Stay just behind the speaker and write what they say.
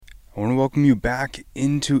I want to welcome you back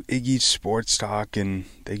into Iggy's Sports Talk, and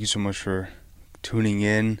thank you so much for tuning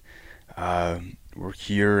in. We're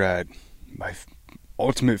here at my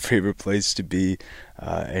ultimate favorite place to be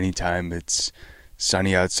anytime it's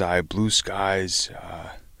sunny outside, blue skies.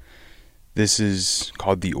 This is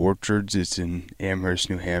called The Orchards. It's in Amherst,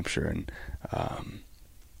 New Hampshire, and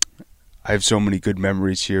I have so many good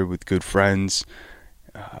memories here with good friends,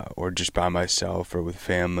 or just by myself or with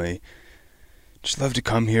family. Just love to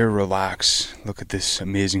come here, relax, look at this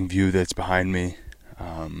amazing view that's behind me.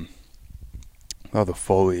 All the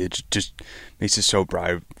foliage just makes it so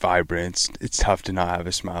vibrant. It's tough to not have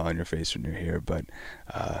a smile on your face when you're here, but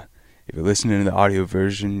if you're listening to the audio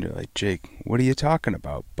version, you're like, Jake, what are you talking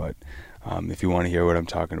about? But if you want to hear what I'm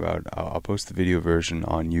talking about, I'll post the video version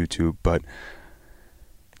on YouTube. But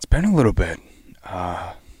it's been a little bit.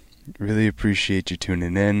 Really appreciate you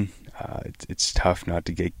tuning in. It's tough not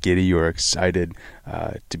to get giddy or excited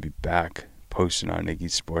to be back posting on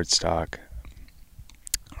Iggy's Sports Talk.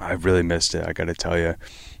 I've really missed it, I gotta tell you.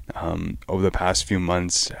 Over the past few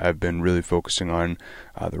months, I've been really focusing on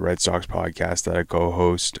the Red Sox podcast that I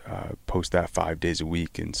co-host, post that 5 days a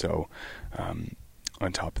week. And so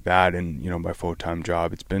on top of that and, my full-time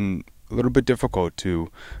job, it's been a little bit difficult to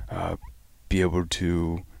be able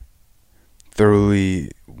to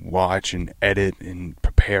thoroughly watch and edit and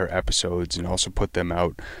prepare episodes and also put them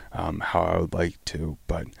out how I would like to.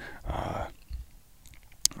 But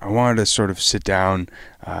I wanted to sort of sit down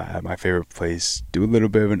at my favorite place, do a little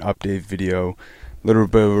bit of an update video, a little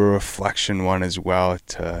bit of a reflection one as well,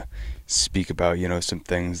 to speak about some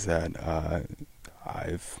things that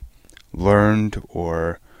I've learned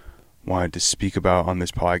or wanted to speak about on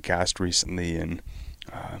this podcast recently. And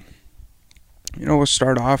we'll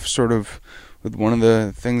start off sort of with one of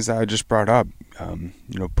the things that I just brought up,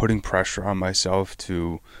 putting pressure on myself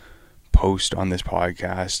to post on this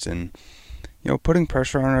podcast. And, putting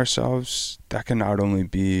pressure on ourselves, that can not only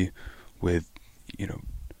be with,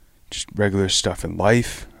 just regular stuff in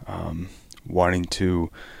life, wanting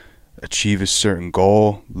to achieve a certain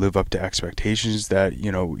goal, live up to expectations that,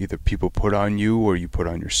 either people put on you or you put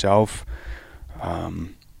on yourself.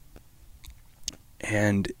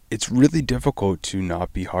 And it's really difficult to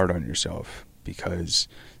not be hard on yourself because,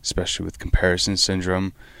 especially with comparison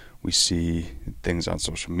syndrome, we see things on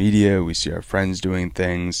social media, we see our friends doing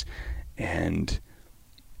things, and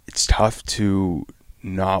it's tough to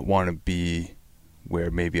not want to be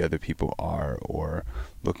where maybe other people are, or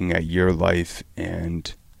looking at your life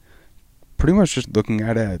and pretty much just looking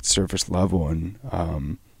at it at surface level.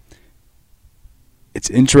 And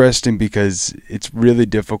it's interesting because it's really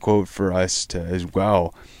difficult for us to as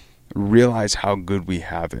well realize how good we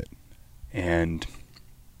have it and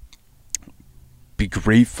be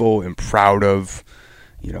grateful and proud of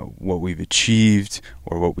what we've achieved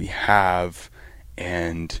or what we have.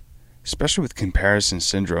 And especially with comparison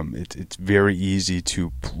syndrome, it's very easy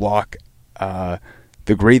to block the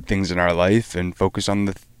great things in our life and focus on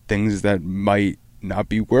the things that might not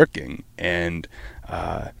be working. And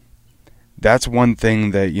that's one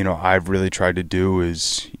thing that I've really tried to do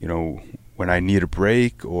is when I need a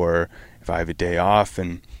break, or if I have a day off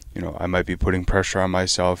and I might be putting pressure on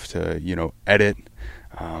myself to edit,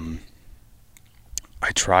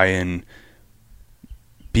 I try and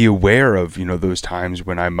be aware of those times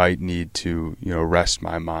when I might need to rest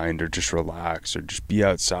my mind or just relax or just be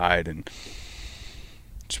outside and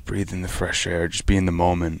just breathe in the fresh air, just be in the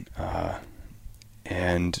moment,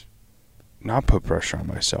 and not put pressure on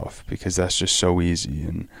myself, because that's just so easy.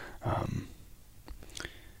 And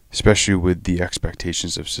especially with the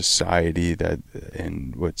expectations of society that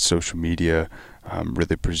and what social media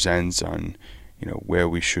really presents on where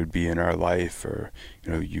we should be in our life, or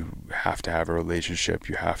you have to have a relationship,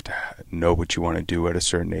 you have to know what you want to do at a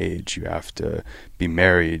certain age, you have to be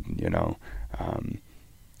married.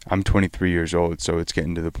 I'm 23 years old, so it's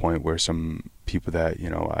getting to the point where some people that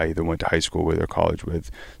I either went to high school with or college with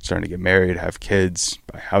starting to get married, have kids,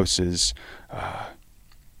 buy houses,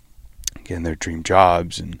 getting their dream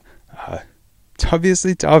jobs. And it's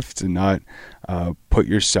obviously tough to not put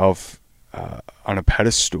yourself on a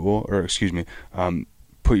pedestal, or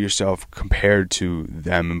put yourself compared to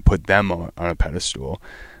them and put them on a pedestal,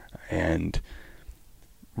 and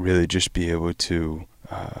really just be able to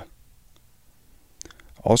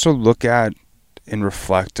also look at and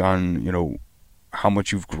reflect on how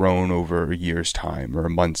much you've grown over a year's time or a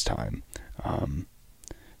month's time.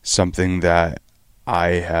 Something that I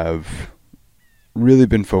have really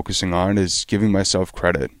been focusing on is giving myself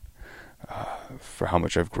credit for how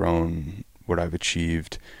much I've grown, what I've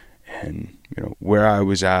achieved, and where I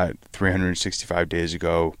was at 365 days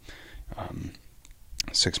ago.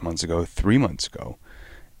 6 months ago, 3 months ago.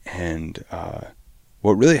 And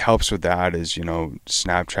what really helps with that is,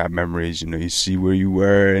 Snapchat memories. You see where you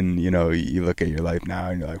were, and, you look at your life now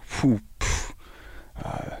and you're like, whew,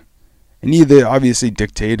 and either obviously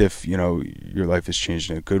dictate if, your life has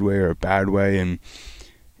changed in a good way or a bad way. And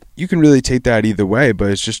you can really take that either way,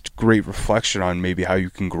 but it's just great reflection on maybe how you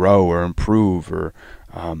can grow or improve, or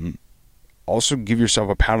also give yourself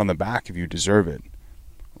a pat on the back if you deserve it.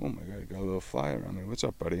 Oh my God, got a little fly around me. What's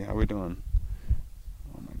up, buddy? How we doing?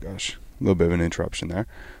 Oh my gosh, a little bit of an interruption there.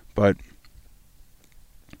 But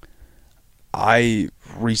I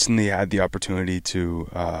recently had the opportunity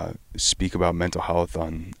to speak about mental health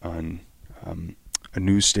on a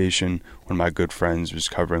news station. One of my good friends was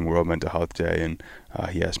covering World Mental Health Day, and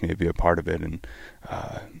he asked me to be a part of it. And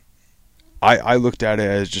I looked at it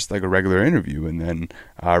as just like a regular interview, and then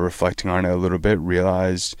reflecting on it a little bit,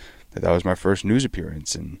 realized that was my first news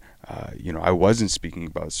appearance. And I wasn't speaking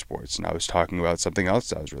about sports, and I was talking about something else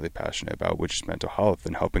that I was really passionate about, which is mental health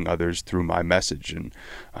and helping others through my message. And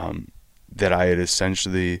that I had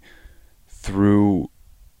essentially, through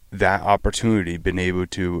that opportunity, been able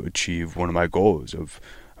to achieve one of my goals of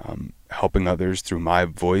helping others through my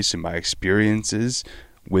voice and my experiences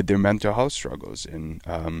with their mental health struggles. And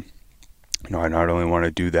I not only want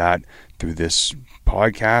to do that through this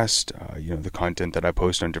podcast, the content that I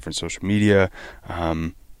post on different social media,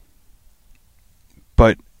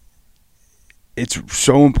 but it's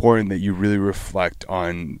so important that you really reflect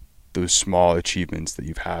on those small achievements that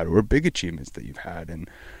you've had, or big achievements that you've had, and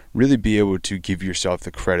really be able to give yourself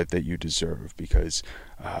the credit that you deserve, because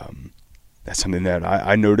that's something that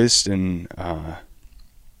I noticed, and I've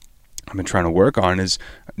been trying to work on, is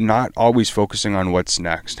not always focusing on what's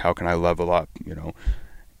next. How can I level up,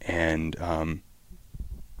 and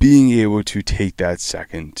being able to take that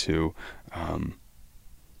second to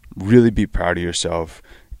really be proud of yourself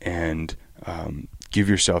and give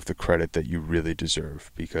yourself the credit that you really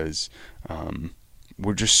deserve, because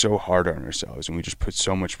we're just so hard on ourselves, and we just put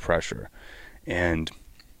so much pressure. And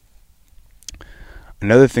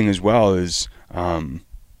another thing as well is,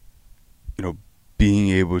 being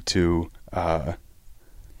able to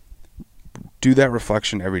do that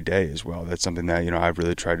reflection every day as well. That's something that, I've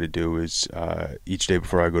really tried to do, is each day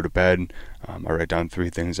before I go to bed, I write down 3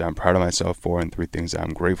 things that I'm proud of myself for and 3 things that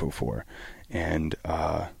I'm grateful for. And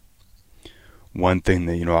one thing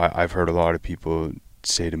that, I've heard a lot of people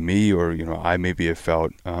say to me, or, I maybe have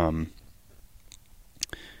felt,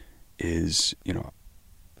 is,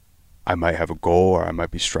 I might have a goal, or I might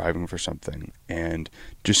be striving for something, and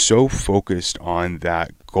just so focused on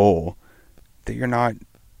that goal that you're not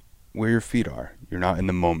where your feet are. You're not in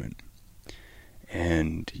the moment.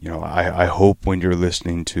 And, I hope when you're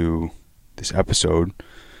listening to this episode,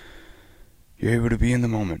 you're able to be in the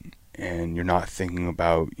moment, and you're not thinking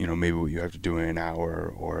about, maybe what you have to do in an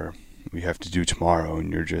hour, or what you have to do tomorrow,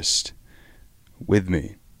 and you're just with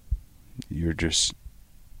me. You're just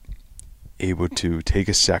able to take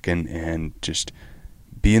a second and just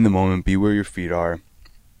be in the moment, be where your feet are,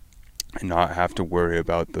 and not have to worry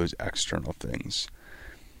about those external things.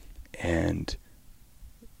 And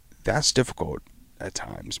that's difficult at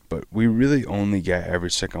times, but we really only get every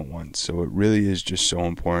second once. So it really is just so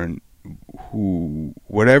important,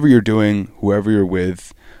 whatever you're doing, whoever you're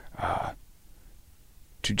with,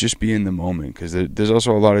 to just be in the moment. Because there's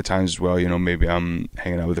also a lot of times as well, maybe I'm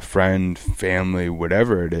hanging out with a friend, family,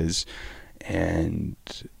 whatever it is, and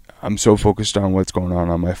I'm so focused on what's going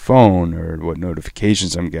on my phone, or what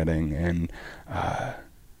notifications I'm getting, and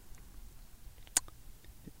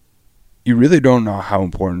you really don't know how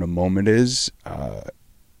important a moment is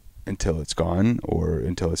until it's gone, or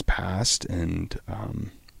until it's past. And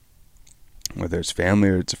whether it's family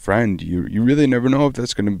or it's a friend, you really never know if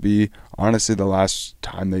that's going to be honestly the last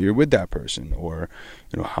time that you're with that person, or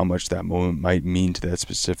how much that moment might mean to that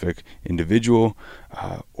specific individual,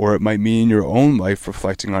 or it might mean your own life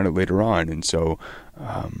reflecting on it later on. And so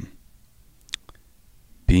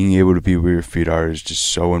being able to be where your feet are is just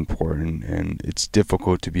so important, and it's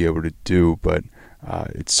difficult to be able to do, but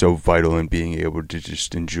it's so vital in being able to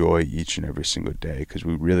just enjoy each and every single day, because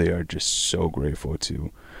we really are just so grateful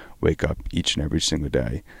to wake up each and every single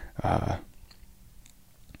day.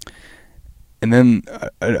 And then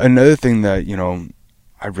another thing that,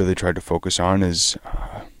 I've really tried to focus on is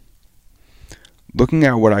looking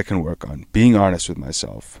at what I can work on, being honest with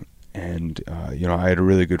myself. And, I had a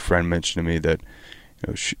really good friend mention to me that,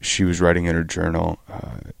 she was writing in her journal,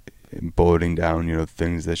 and bulleting down,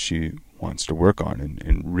 things that she wants to work on,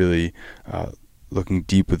 and really looking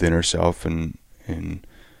deep within herself, and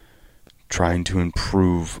trying to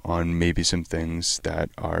improve on maybe some things that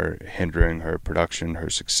are hindering her production, her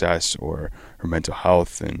success, or her mental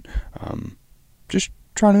health, and just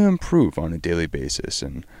trying to improve on a daily basis.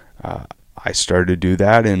 And I started to do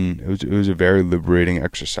that, and it was a very liberating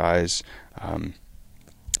exercise. It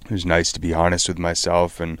was nice to be honest with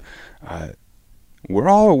myself, and we're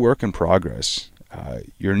all a work in progress.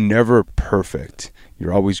 You're never perfect.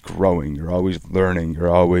 You're always growing. You're always learning. You're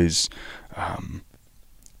always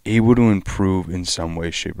able to improve in some way,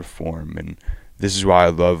 shape, or form. And this is why I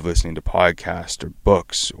love listening to podcasts or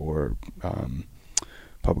books or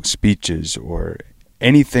public speeches or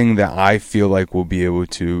anything that I feel like will be able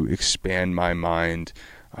to expand my mind,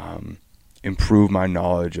 improve my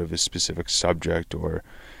knowledge of a specific subject. Or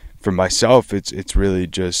for myself, it's really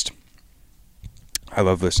just, I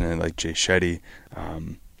love listening to like Jay Shetty,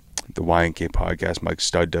 the Y&K podcast. Mike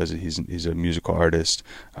Studd does it. He's a musical artist.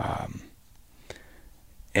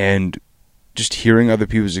 And just hearing other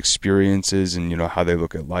people's experiences and, how they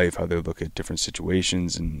look at life, how they look at different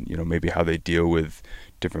situations, and, maybe how they deal with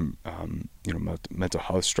different, mental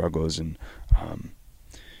health struggles, and,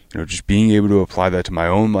 just being able to apply that to my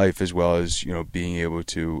own life, as well as, being able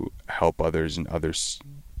to help others and others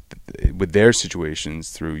with their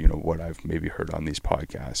situations through, what I've maybe heard on these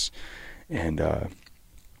podcasts. And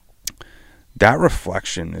that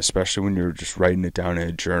reflection, especially when you're just writing it down in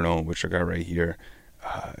a journal, which I got right here,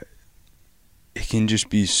 it can just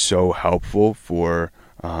be so helpful for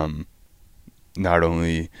not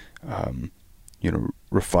only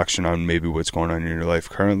reflection on maybe what's going on in your life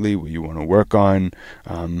currently, what you want to work on,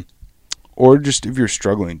 or just if you're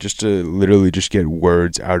struggling, just to literally just get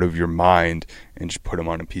words out of your mind and just put them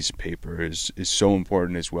on a piece of paper is so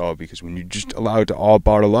important as well, because when you just allow it to all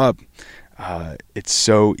bottle up, it's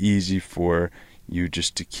so easy for you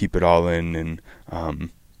just to keep it all in and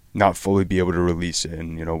not fully be able to release it.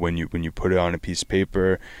 And when you put it on a piece of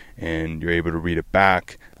paper and you're able to read it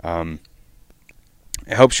back, it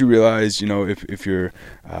helps you realize if you're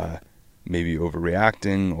maybe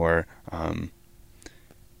overreacting, or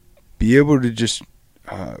be able to just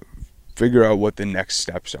figure out what the next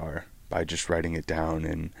steps are by just writing it down.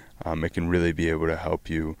 And it can really be able to help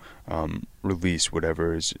you release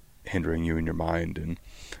whatever is hindering you in your mind. And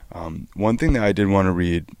one thing that I did want to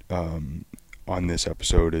read on this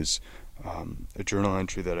episode is a journal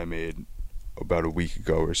entry that I made about a week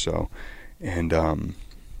ago or so. And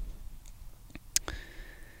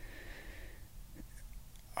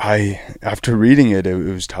after reading it, it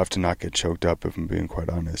was tough to not get choked up, if I'm being quite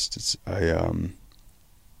honest. I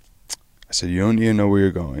said, you don't need to know where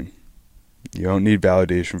you're going. You don't need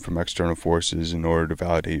validation from external forces in order to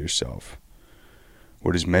validate yourself.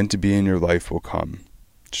 What is meant to be in your life will come.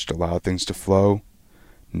 Just allow things to flow.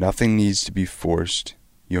 Nothing needs to be forced.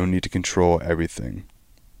 You don't need to control everything.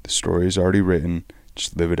 The story is already written.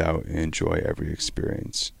 Just live it out and enjoy every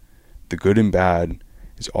experience. The good and bad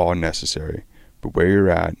is all necessary. But where you're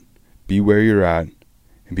at, be where you're at,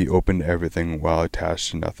 and be open to everything while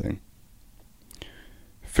attached to nothing.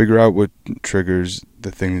 Figure out what triggers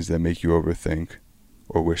the things that make you overthink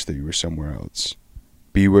or wish that you were somewhere else.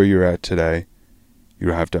 Be where you're at today. You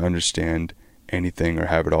don't have to understand anything or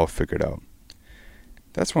have it all figured out.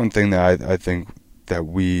 That's one thing that I think that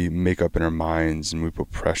we make up in our minds and we put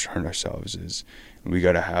pressure on ourselves is we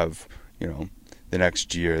got to have, the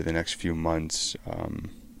next year, the next few months,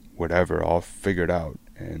 whatever, all figured out.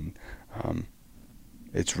 And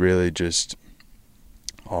it's really just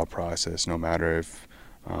all process, no matter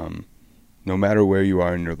where you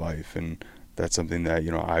are in your life. And that's something that,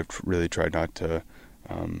 I've really tried not to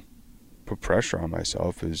put pressure on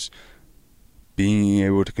myself, is being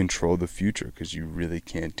able to control the future, because you really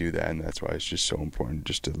can't do that. And that's why it's just so important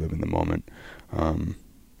just to live in the moment. And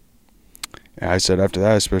I said after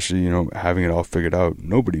that, especially, having it all figured out,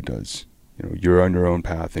 nobody does. You're on your own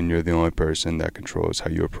path, and you're the only person that controls how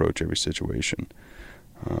you approach every situation.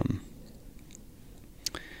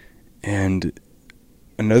 And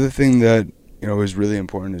another thing that, is really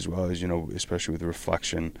important as well is, especially with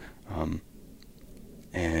reflection,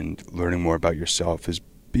 and learning more about yourself, is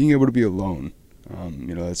being able to be alone.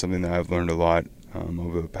 That's something that I've learned a lot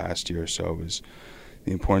over the past year or so, is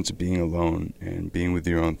the importance of being alone and being with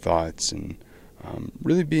your own thoughts, and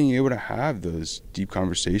really being able to have those deep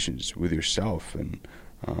conversations with yourself. And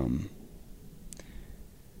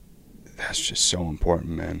that's just so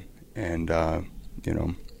important, man. And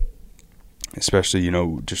especially,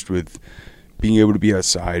 just with being able to be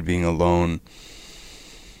outside, being alone,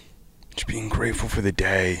 just being grateful for the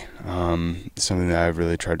day, something that I've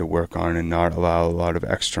really tried to work on, and not allow a lot of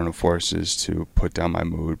external forces to put down my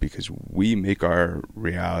mood, because we make our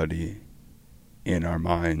reality in our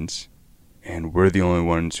minds. And we're the only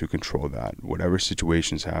ones who control that. Whatever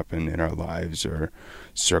situations happen in our lives or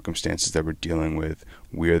circumstances that we're dealing with,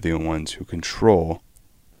 we are the ones who control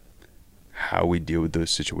how we deal with those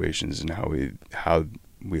situations and how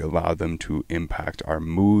we allow them to impact our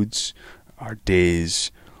moods, our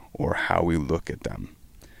days, or how we look at them.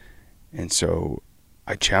 And so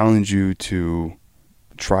I challenge you to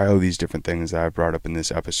try all these different things that I brought up in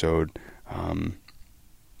this episode,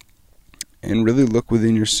 and really look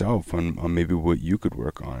within yourself on maybe what you could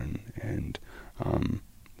work on and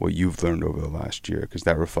what you've learned over the last year, because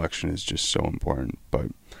that reflection is just so important. But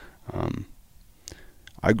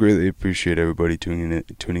I greatly appreciate everybody tuning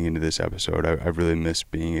into this episode. I really miss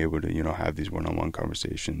being able to have these one-on-one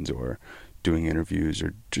conversations or doing interviews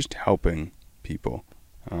or just helping people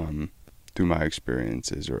through my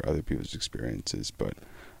experiences or other people's experiences. But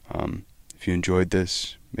if you enjoyed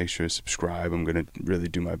this, make sure to subscribe. I'm going to really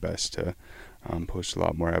do my best to post a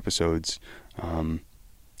lot more episodes. And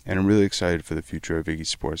I'm really excited for the future of Iggy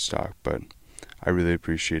Sports Talk. But I really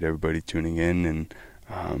appreciate everybody tuning in. And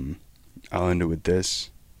I'll end it with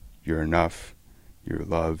this. You're enough. You're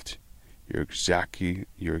loved. You're exactly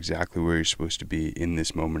where you're supposed to be in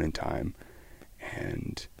this moment in time.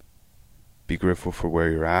 And be grateful for where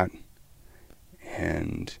you're at.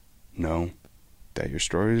 And know that your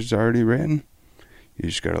story is already written. You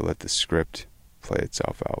just got to let the script play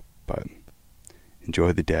itself out. But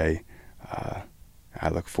enjoy the day. I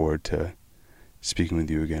look forward to speaking with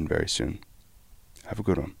you again very soon. Have a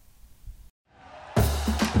good one.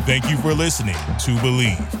 Thank you for listening to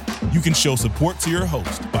Believe. You can show support to your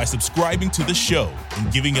host by subscribing to the show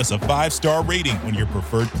and giving us a 5-star rating on your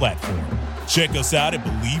preferred platform. Check us out at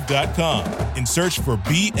Believe.com and search for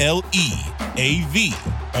BLEAV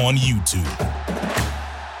on YouTube.